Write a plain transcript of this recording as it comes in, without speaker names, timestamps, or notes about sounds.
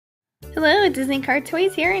Hello, Disney Car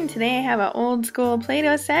Toys here, and today I have an old school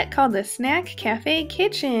Play-Doh set called the Snack Cafe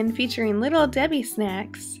Kitchen, featuring Little Debbie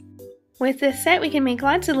snacks. With this set, we can make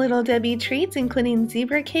lots of Little Debbie treats, including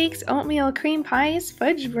zebra cakes, oatmeal cream pies,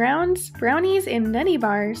 fudge brownies, and nutty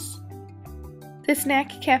bars. The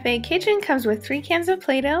Snack Cafe Kitchen comes with 3 cans of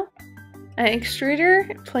Play-Doh, an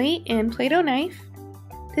extruder, plate, and Play-Doh knife.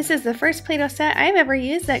 This is the first Play-Doh set I've ever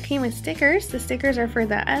used that came with stickers. The stickers are for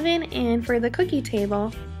the oven and for the cookie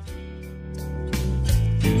table.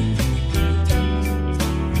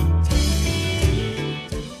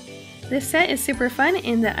 This set is super fun.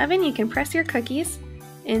 In the oven you can press your cookies,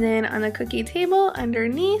 and then on the cookie table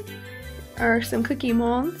underneath are some cookie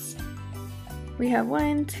molds. We have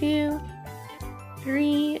 1, 2,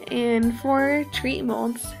 3, and 4 treat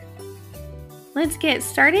molds. Let's get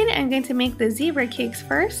started. I'm going to make the zebra cakes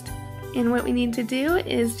first, and what we need to do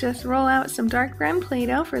is just roll out some dark brown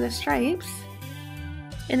Play-Doh for the stripes,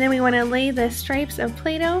 and then we want to lay the stripes of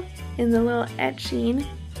Play-Doh in the little etching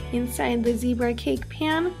inside the zebra cake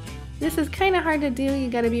pan. This is kind of hard to do. You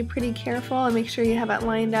got to be pretty careful and make sure you have it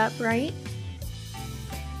lined up right.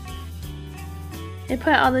 I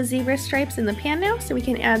put all the zebra stripes in the pan now, so we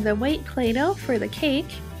can add the white Play-Doh for the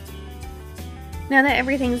cake. Now that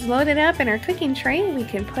everything's loaded up in our cooking tray, we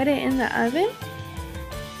can put it in the oven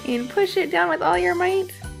and push it down with all your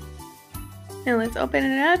might. Now let's open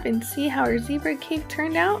it up and see how our zebra cake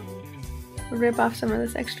turned out. We'll rip off some of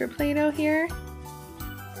this extra Play-Doh here.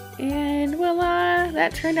 And voila,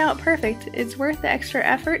 that turned out perfect. It's worth the extra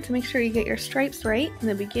effort to make sure you get your stripes right in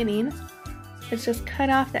the beginning. Let's just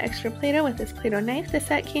cut off the extra Play-Doh with this Play-Doh knife the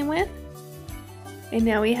set came with. And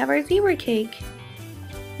now we have our zebra cake.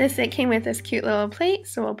 This set came with this cute little plate,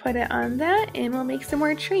 so we'll put it on that and we'll make some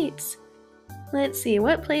more treats. Let's see,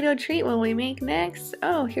 what Play-Doh treat will we make next?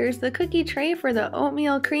 Oh, here's the cookie tray for the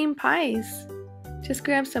oatmeal cream pies. Just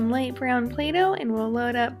grab some light brown Play-Doh and we'll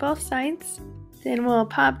load up both sides. Then we'll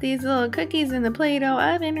pop these little cookies in the Play-Doh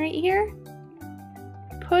oven right here.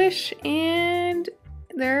 Push and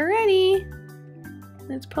they're ready.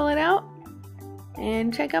 Let's pull it out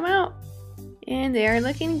and check them out. And they are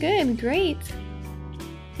looking good, great.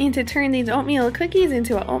 And to turn these oatmeal cookies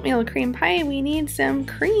into an oatmeal cream pie, we need some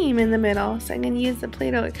cream in the middle. So I'm going to use the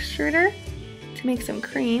Play-Doh extruder to make some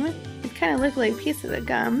cream. It kind of look like pieces of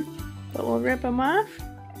gum, but we'll rip them off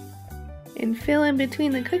and fill in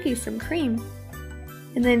between the cookies some cream.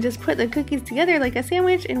 And then just put the cookies together like a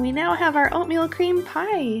sandwich, and we now have our oatmeal cream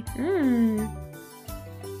pie.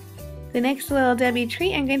 The next Little Debbie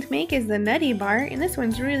treat I'm going to make is the nutty bar, and this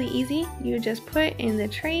one's really easy. You just put in the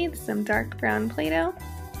tray some dark brown Play-Doh,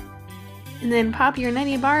 and then pop your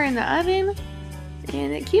nutty bar in the oven,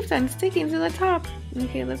 and it keeps on sticking to the top.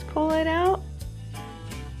 Okay, let's pull it out.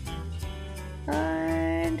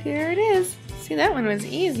 And here it is. See, that one was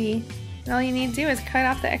easy. And all you need to do is cut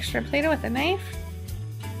off the extra Play-Doh with a knife,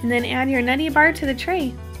 and then add your nutty bar to the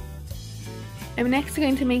tray. I'm next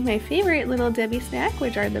going to make my favorite Little Debbie snack,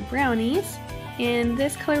 which are the brownies. And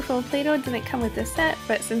this colorful Play-Doh didn't come with the set,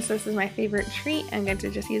 but since this is my favorite treat, I'm going to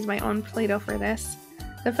just use my own Play-Doh for this.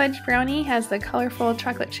 The fudge brownie has the colorful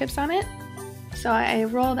chocolate chips on it. So I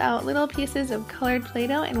rolled out little pieces of colored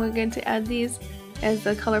Play-Doh, and we're going to add these as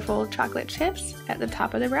the colorful chocolate chips at the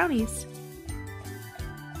top of the brownies.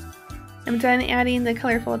 I'm done adding the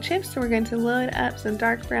colorful chips, so we're going to load up some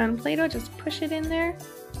dark brown Play-Doh, just push it in there,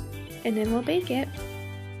 and then we'll bake it.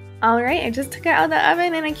 Alright, I just took it out of the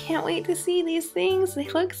oven and I can't wait to see these things. They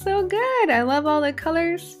look so good! I love all the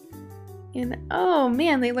colors. And oh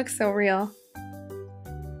man, they look so real.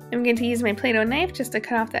 I'm going to use my Play-Doh knife just to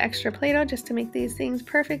cut off the extra Play-Doh just to make these things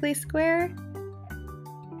perfectly square.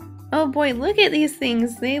 Oh boy, look at these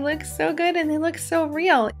things. They look so good and they look so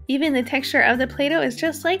real. Even the texture of the Play-Doh is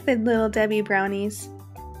just like the Little Debbie brownies.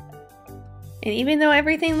 And even though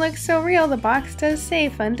everything looks so real, the box does say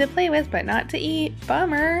fun to play with but not to eat.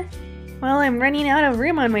 Bummer. Well, I'm running out of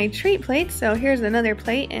room on my treat plate, so here's another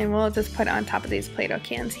plate and we'll just put it on top of these Play-Doh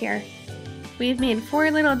cans here. We've made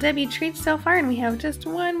 4 Little Debbie treats so far and we have just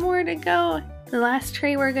 1 more to go. The last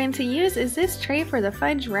tray we're going to use is this tray for the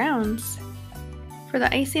fudge rounds. For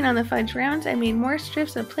the icing on the fudge rounds, I made more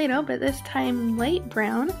strips of Play-Doh, but this time light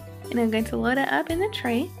brown, and I'm going to load it up in the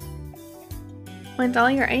tray. Once all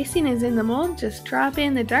your icing is in the mold, just drop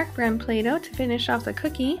in the dark brown Play-Doh to finish off the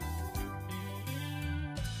cookie.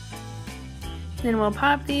 Then we'll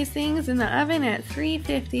pop these things in the oven at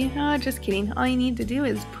 350. Oh, just kidding. All you need to do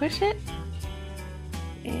is push it.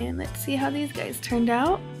 And let's see how these guys turned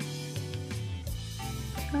out.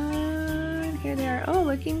 Here they are. Oh,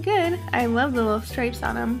 looking good. I love the little stripes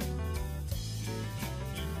on them.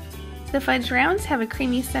 The fudge rounds have a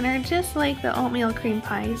creamy center just like the oatmeal cream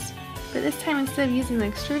pies. But this time, instead of using the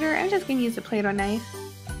extruder, I'm just going to use a Play-Doh knife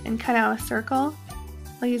and cut out a circle.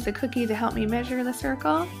 I'll use the cookie to help me measure the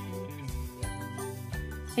circle.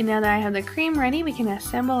 And now that I have the cream ready, we can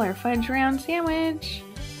assemble our fudge round sandwich.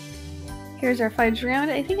 Here's our fudge round.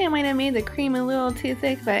 I think I might have made the cream a little too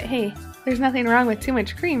thick, but hey, there's nothing wrong with too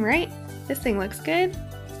much cream, right? This thing looks good.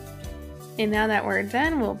 And now that we're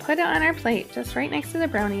done, we'll put it on our plate, just right next to the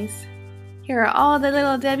brownies. Here are all the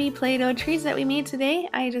little Debbie Play-Doh treats that we made today.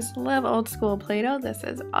 I just love old school Play-Doh. This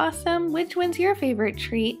is awesome. Which one's your favorite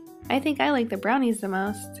treat? I think I like the brownies the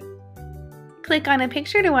most. Click on a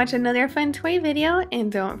picture to watch another fun toy video,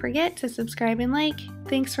 and don't forget to subscribe and like.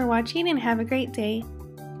 Thanks for watching and have a great day.